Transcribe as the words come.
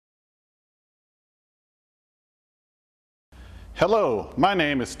Hello, my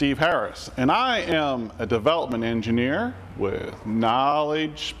name is Steve Harris, and I am a development engineer with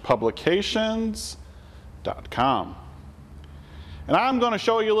KnowledgePublications.com. And I'm going to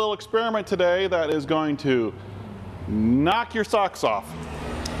show you a little experiment today that is going to knock your socks off.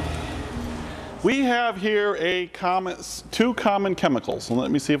 We have here two common chemicals, and let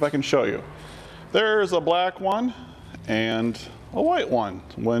me see if I can show you. There's a black one and a white one.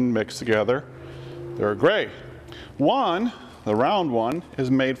 When mixed together, they're gray. One, the round one,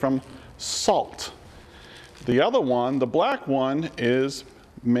 is made from salt. The other one, the black one, it's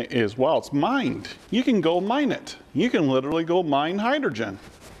mined. You can go mine it. You can literally go mine hydrogen.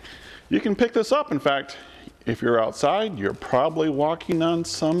 You can pick this up. In fact, if you're outside, you're probably walking on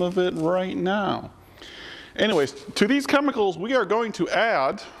some of it right now. Anyways, to these chemicals, we are going to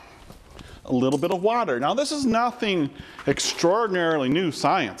add a little bit of water. Now, this is nothing extraordinarily new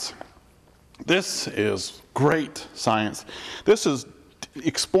science. This is great science. This is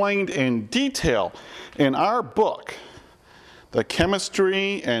explained in detail in our book, The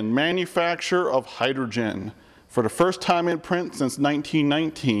Chemistry and Manufacture of Hydrogen, for the first time in print since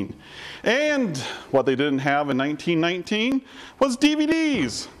 1919. And what they didn't have in 1919 was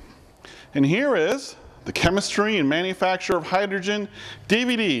DVDs. And here is The Chemistry and Manufacture of Hydrogen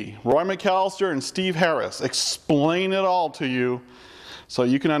DVD. Roy McAllister and Steve Harris explain it all to you so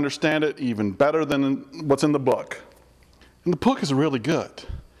you can understand it even better than what's in the book. And the book is really good.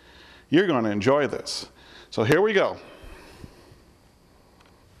 You're going to enjoy this. So here we go.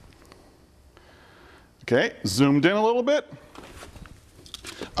 Okay, zoomed in a little bit.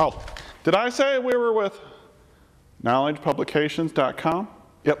 Oh, did I say we were with KnowledgePublications.com?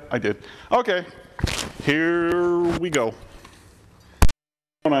 Yep, I did. Okay, here we go.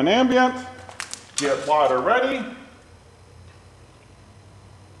 On an ambient, get water ready.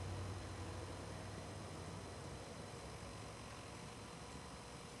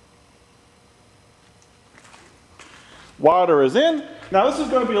 Water is in. Now this is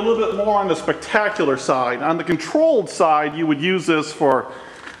going to be a little bit more on the spectacular side. On the controlled side, you would use this for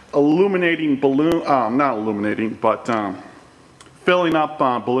illuminating balloon, not illuminating, but filling up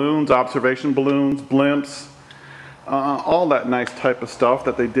balloons, observation balloons, blimps, all that nice type of stuff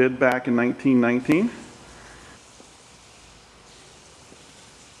that they did back in 1919.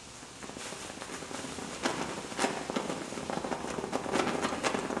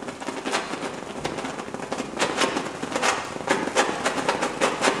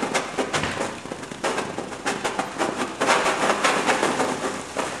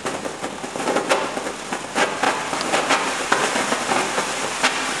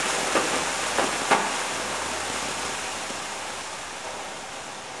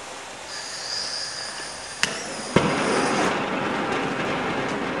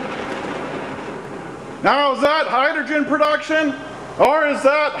 Now, is that hydrogen production, or is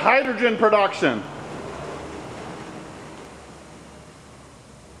that hydrogen production?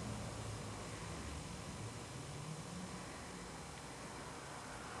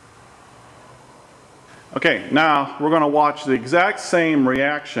 Okay, now we're going to watch the exact same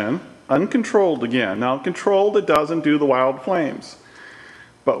reaction, uncontrolled again. Now, controlled, it doesn't do the wild flames,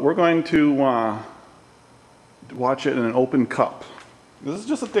 but we're going to watch it in an open cup. This is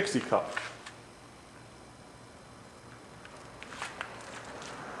just a Dixie cup.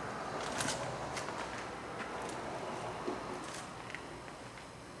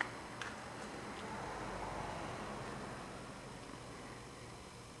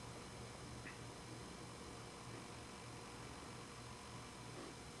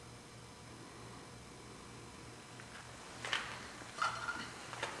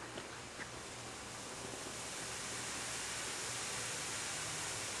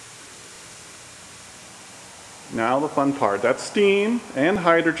 Now the fun part, that's steam and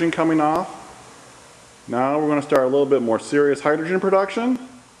hydrogen coming off. Now we're going to start a little bit more serious hydrogen production.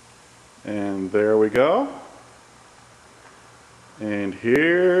 And there we go. And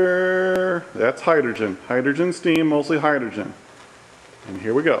here, that's hydrogen. Hydrogen, steam, mostly hydrogen. And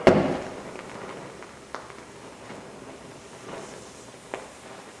here we go.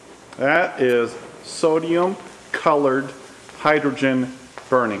 That is sodium colored hydrogen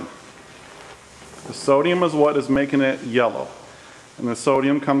burning. The sodium is what is making it yellow, and the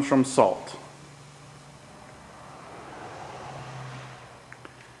sodium comes from salt.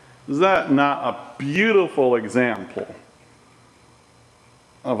 Is that not a beautiful example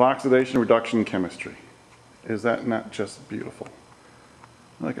of oxidation reduction chemistry? Is that not just beautiful?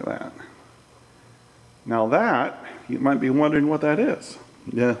 Look at that. Now that, you might be wondering what that is.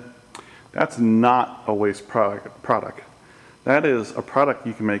 Yeah, that's not a waste product. That is a product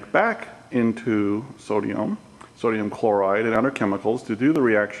you can make back into sodium sodium chloride and other chemicals to do the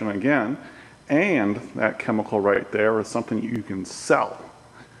reaction again, and that chemical right there is something you can sell.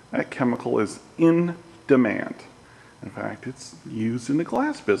 That chemical is in demand. In fact, it's used in the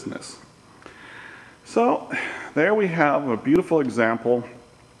glass business. So there we have a beautiful example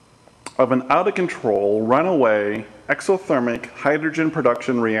of an out-of-control, runaway, exothermic hydrogen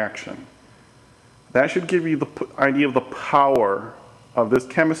production reaction. That should give you the idea of the power of this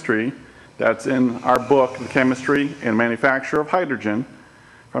chemistry that's in our book, The Chemistry and Manufacture of Hydrogen,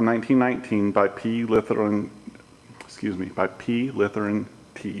 from 1919 by P. Lytherin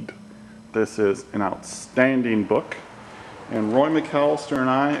Teed. This is an outstanding book, and Roy McAllister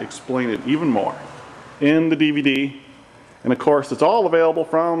and I explain it even more in the DVD. And of course, it's all available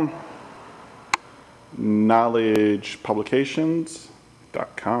from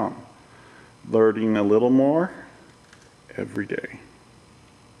knowledgepublications.com. Learning a little more every day.